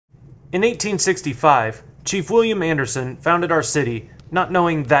In 1865, Chief William Anderson founded our city, not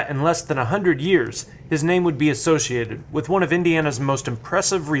knowing that in less than 100 years, his name would be associated with one of Indiana's most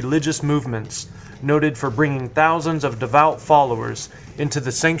impressive religious movements, noted for bringing thousands of devout followers into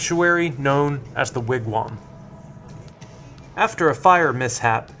the sanctuary known as the Wigwam. After a fire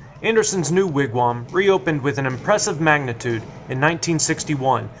mishap, Anderson's new wigwam reopened with an impressive magnitude in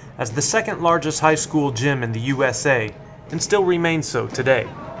 1961 as the second largest high school gym in the USA, and still remains so today.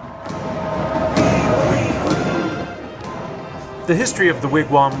 The history of the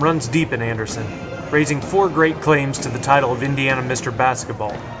Wigwam runs deep in Anderson, raising 4 great claims to the title of Indiana Mr.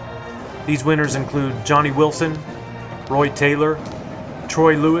 Basketball. These winners include Johnny Wilson, Roy Taylor,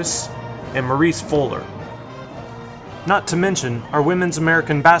 Troy Lewis, and Maurice Fuller. Not to mention our Women's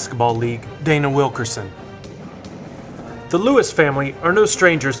American Basketball League, Dana Wilkerson. The Lewis family are no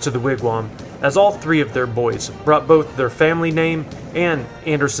strangers to the Wigwam, as all 3 of their boys brought both their family name and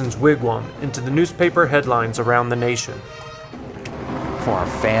Anderson's Wigwam into the newspaper headlines around the nation. For our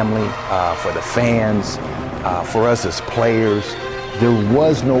family, for the fans, for us as players, there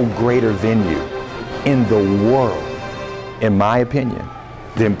was no greater venue in the world, in my opinion,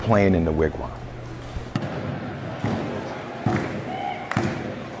 than playing in the Wigwam.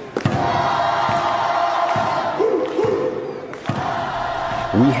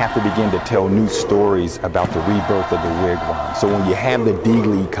 We have to begin to tell new stories about the rebirth of the Wigwam. So when you have the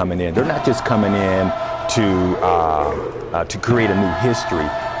D-League coming in, they're not just coming in to create a new history,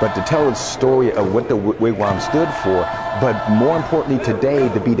 but to tell the story of what the Wigwam stood for, but more importantly today,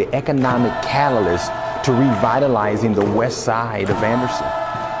 to be the economic catalyst to revitalizing the west side of Anderson,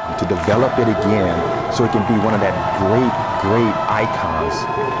 to develop it again so it can be one of that great icons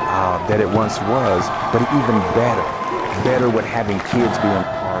that it once was, but even better with having kids being a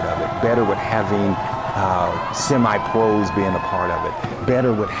part of it, better with having semi-pros being a part of it,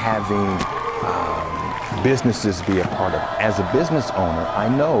 better with having businesses be a part of it. As a business owner, I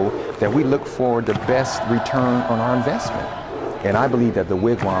know that we look for the best return on our investment. And I believe that the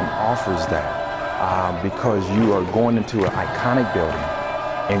Wigwam offers that because you are going into an iconic building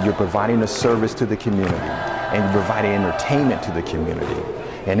and you're providing a service to the community and you're providing entertainment to the community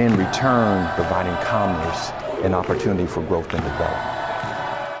and in return providing commerce and opportunity for growth and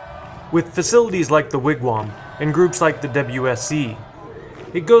development. With facilities like the Wigwam and groups like the WSC,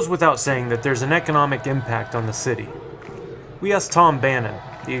 it goes without saying that there's an economic impact on the city. We asked Tom Bannon,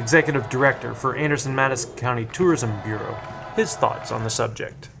 the executive director for Anderson-Madison County Tourism Bureau, his thoughts on the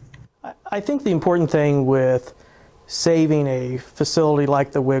subject. I think the important thing with saving a facility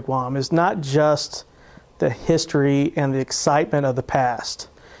like the Wigwam is not just the history and the excitement of the past.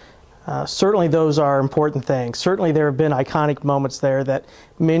 Certainly those are important things. Certainly there have been iconic moments there that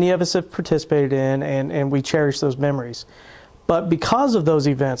many of us have participated in, and we cherish those memories. But because of those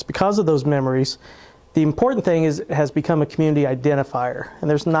events, because of those memories, the important thing is it has become a community identifier. And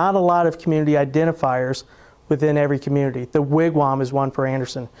there's not a lot of community identifiers within every community. The Wigwam is one for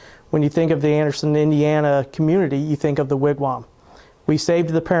Anderson. When you think of the Anderson, Indiana community, you think of the Wigwam. We saved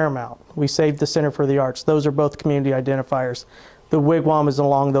the Paramount. We saved the Center for the Arts. Those are both community identifiers. The Wigwam is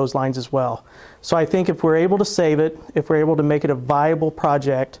along those lines as well. So I think if we're able to save it, if we're able to make it a viable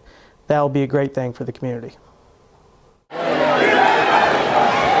project, that will be a great thing for the community.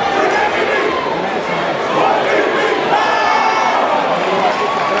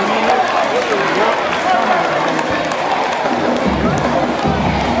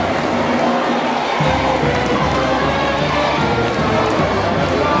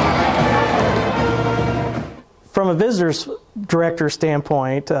 From a visitors director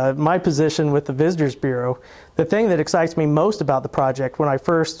standpoint, my position with the Visitors Bureau, the thing that excites me most about the project when I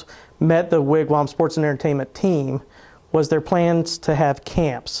first met the Wigwam Sports and Entertainment team was their plans to have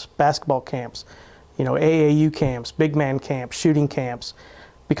camps, basketball camps, AAU camps, big man camps, shooting camps,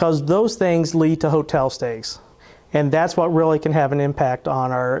 because those things lead to hotel stays. And that's what really can have an impact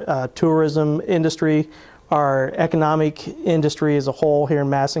on our tourism industry, our economic industry as a whole here in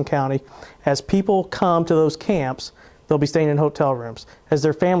Madison County. As people come to those camps, they'll be staying in hotel rooms. As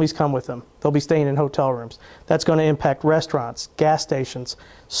their families come with them, they'll be staying in hotel rooms. That's going to impact restaurants, gas stations,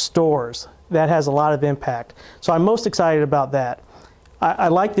 stores. That has a lot of impact. So I'm most excited about that. I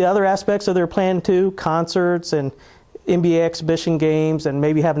like the other aspects of their plan too, concerts and NBA exhibition games and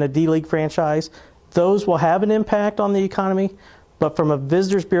maybe having a D-League franchise. Those will have an impact on the economy. But from a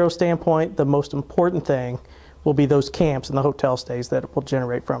Visitors Bureau standpoint, the most important thing will be those camps and the hotel stays that it will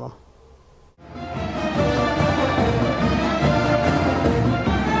generate from them.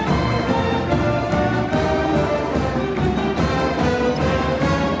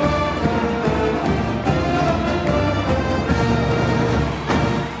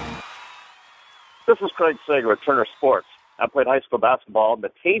 This is Craig Sager with Turner Sports. I played high school basketball in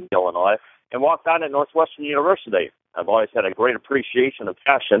Batavia, Illinois, and walked on at Northwestern University. I've always had a great appreciation and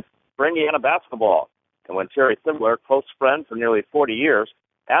passion for Indiana basketball. And when Terry Thibler, close friend for nearly 40 years,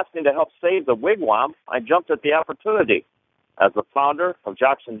 asked me to help save the Wigwam, I jumped at the opportunity. As the founder of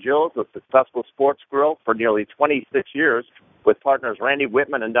Jocks and Jills, a successful sports grill for nearly 26 years with partners Randy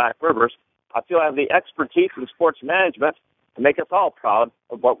Whitman and Doc Rivers, I feel I have the expertise in sports management to make us all proud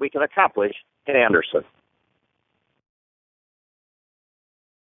of what we can accomplish in Anderson.